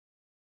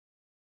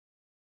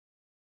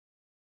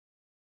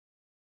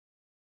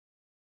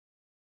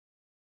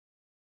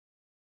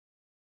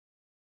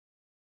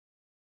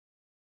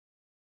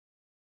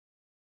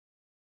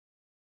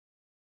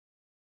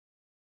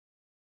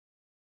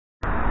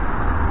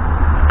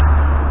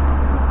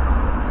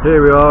Here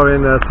we are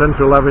in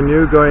Central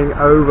Avenue going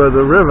over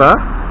the river.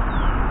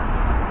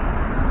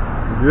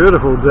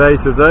 Beautiful day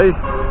today.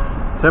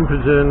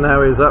 Temperature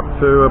now is up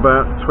to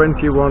about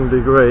 21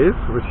 degrees,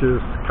 which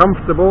is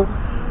comfortable,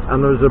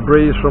 and there's a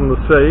breeze from the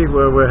sea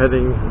where we're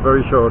heading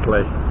very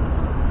shortly.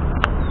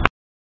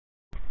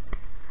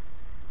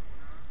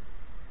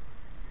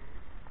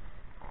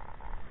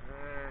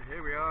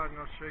 Here we are,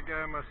 nós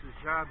chegamos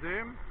ao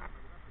Jardim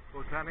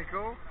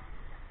Botânico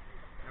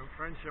em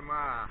frente ao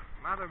mar.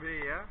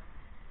 Maravilha!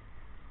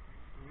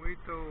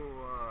 Muito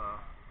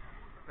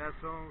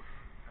pessoas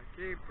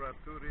aqui para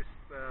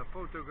turista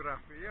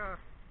fotografia.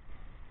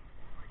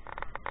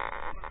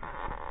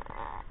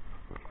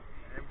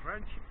 Em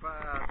frente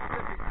para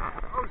Pacific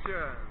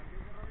Ocean.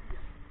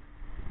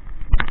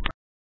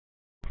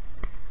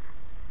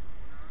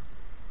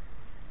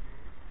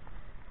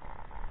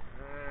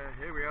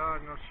 Here we are,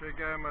 nós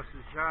chegamos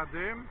ao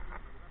Jardim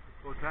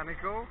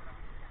Botânico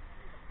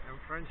em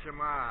frente ao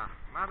mar.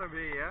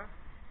 Maravilha!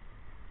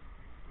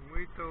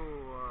 Muito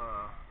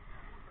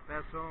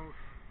pessoas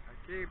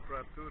aqui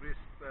para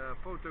turista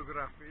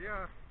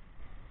fotografia.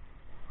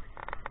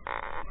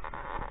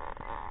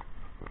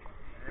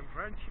 Em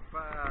frente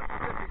para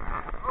Pacific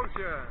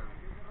Ocean.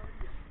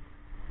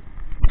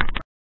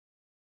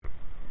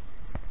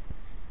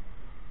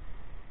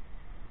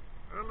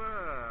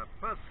 Olá,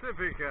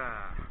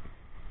 Pacífica.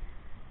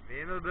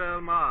 Vina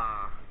Del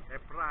Mar é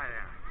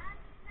praia.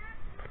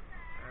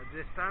 A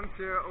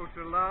distância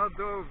outro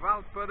lado,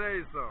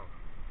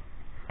 Valparaíso.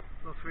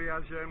 Nós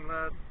viajamos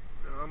lá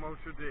um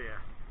outro dia.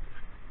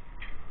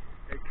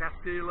 E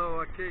Castillo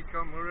aqui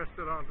como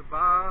restaurante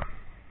bar.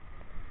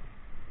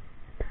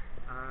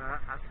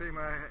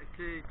 Acima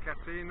aqui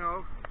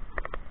cassino.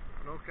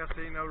 No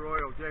Cassino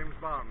Royal James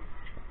Bond.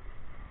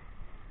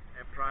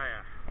 É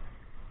praia.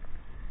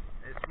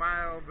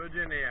 Ismael,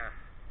 Virginia.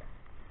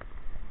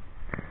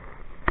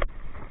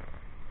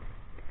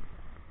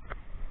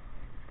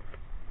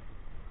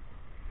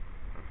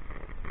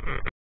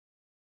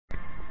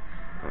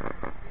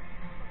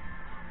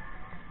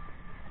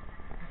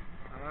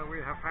 We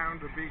have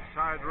found a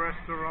beachside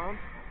restaurant.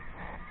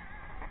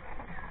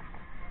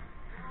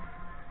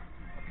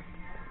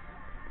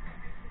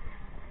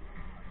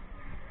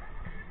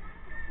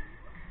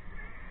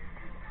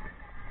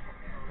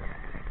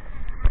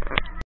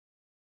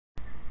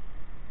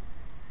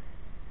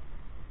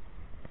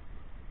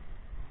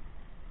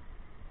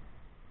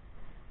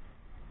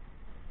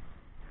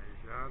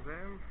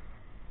 Jardim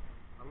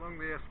along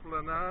the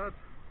esplanade.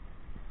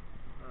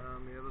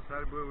 On the other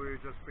side where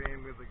we've just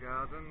been with the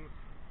gardens.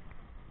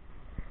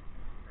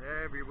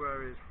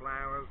 Everywhere is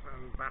flowers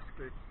and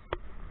baskets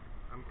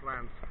and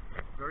plants.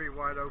 Very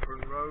wide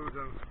open roads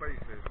and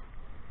spaces.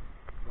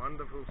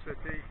 Wonderful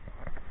city,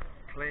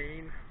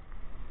 clean.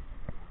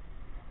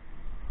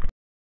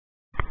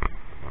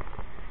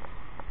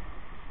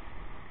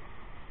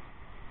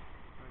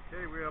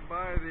 Okay, we are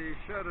by the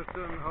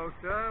Sheraton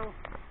Hotel.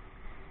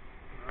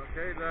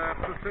 Okay, the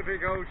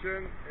Pacific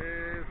Ocean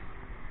is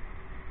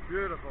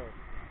beautiful.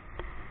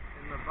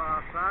 In the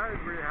far side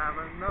we have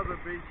another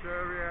beach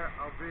area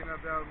of Vina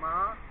Del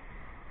Mar,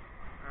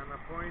 and a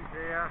point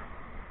here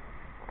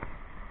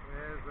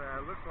is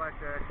looks like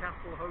a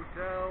castle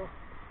hotel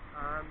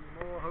and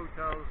more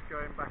hotels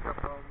going back up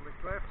on the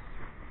cliffs,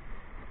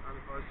 and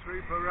if I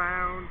sweep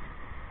around,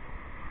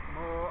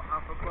 more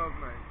up above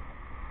me.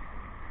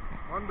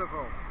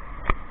 Wonderful.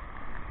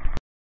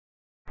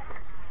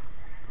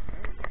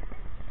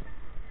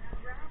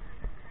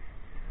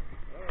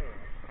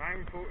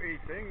 Time for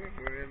eating.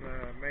 We're in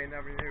the main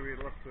avenue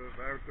with lots of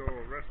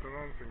outdoor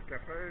restaurants and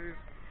cafes.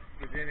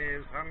 Virginia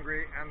is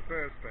hungry and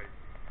thirsty.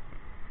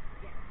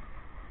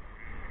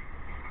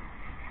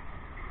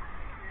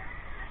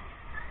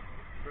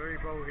 Very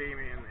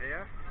bohemian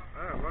here.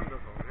 Oh,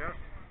 wonderful, yes.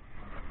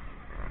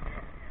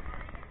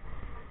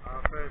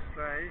 Our first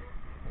day.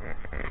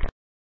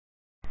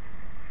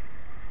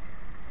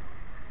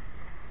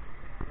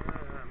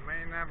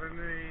 Main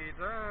avenue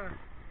there.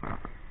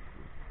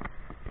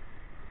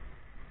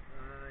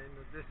 In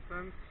the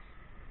distance,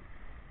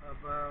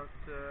 about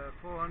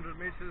 400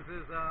 meters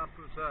is our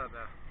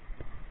Posada.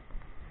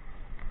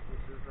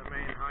 This is the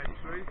main high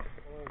street,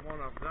 or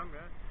one of them,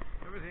 yeah.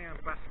 Everything has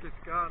baskets,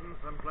 gardens,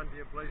 and plenty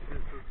of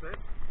places to sit.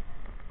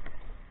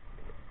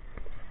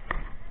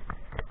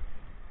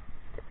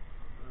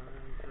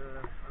 And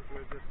as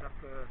we're just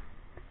after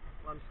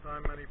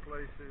lunchtime, many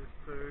places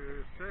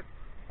to sit.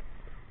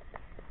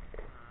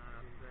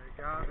 And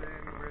a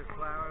garden with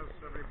flowers,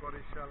 everybody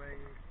selling.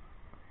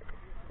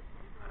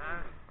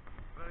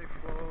 Very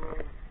floral.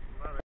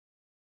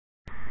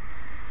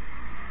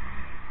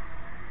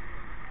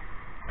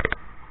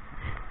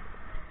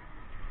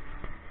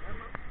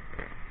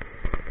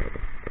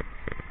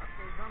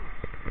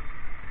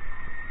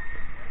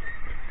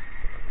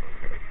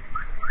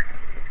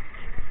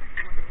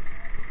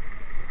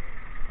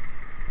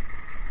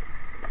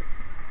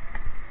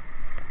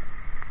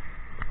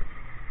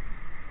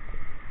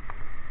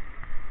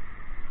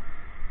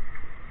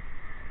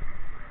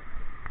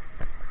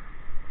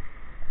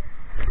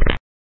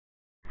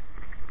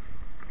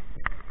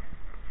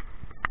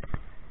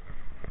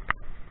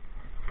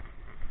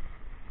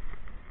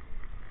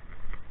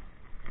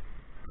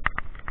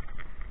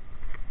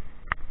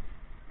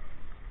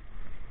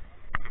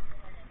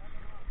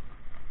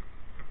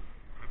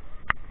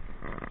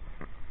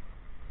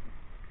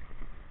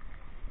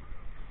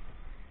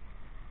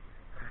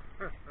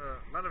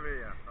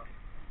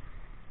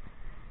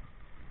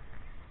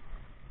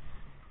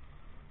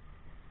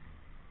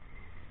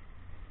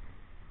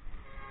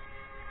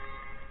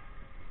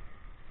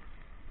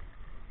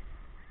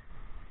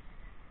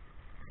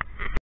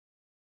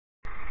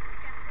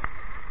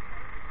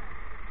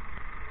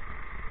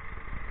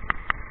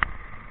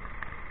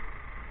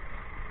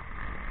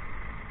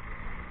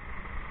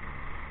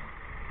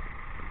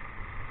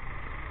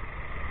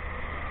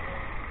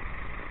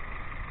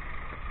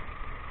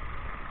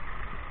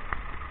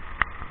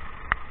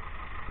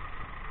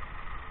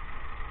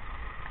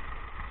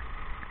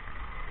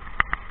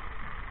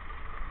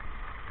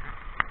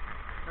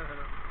 There's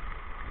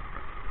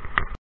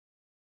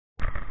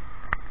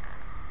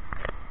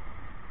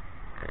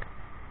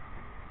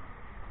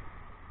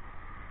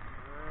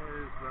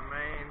the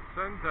main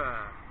centre.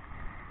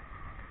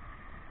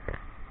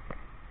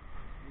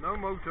 No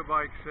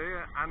motorbikes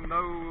here and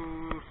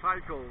no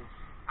cycles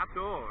at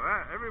all.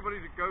 Everybody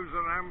goes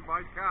around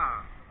by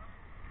car.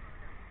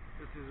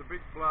 This is a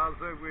big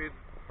plaza with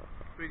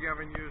big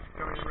avenues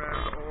coming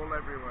around all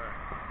everywhere.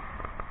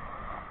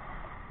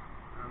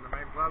 And the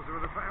main plaza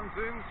with the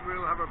fountains,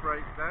 we'll have a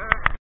break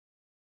there.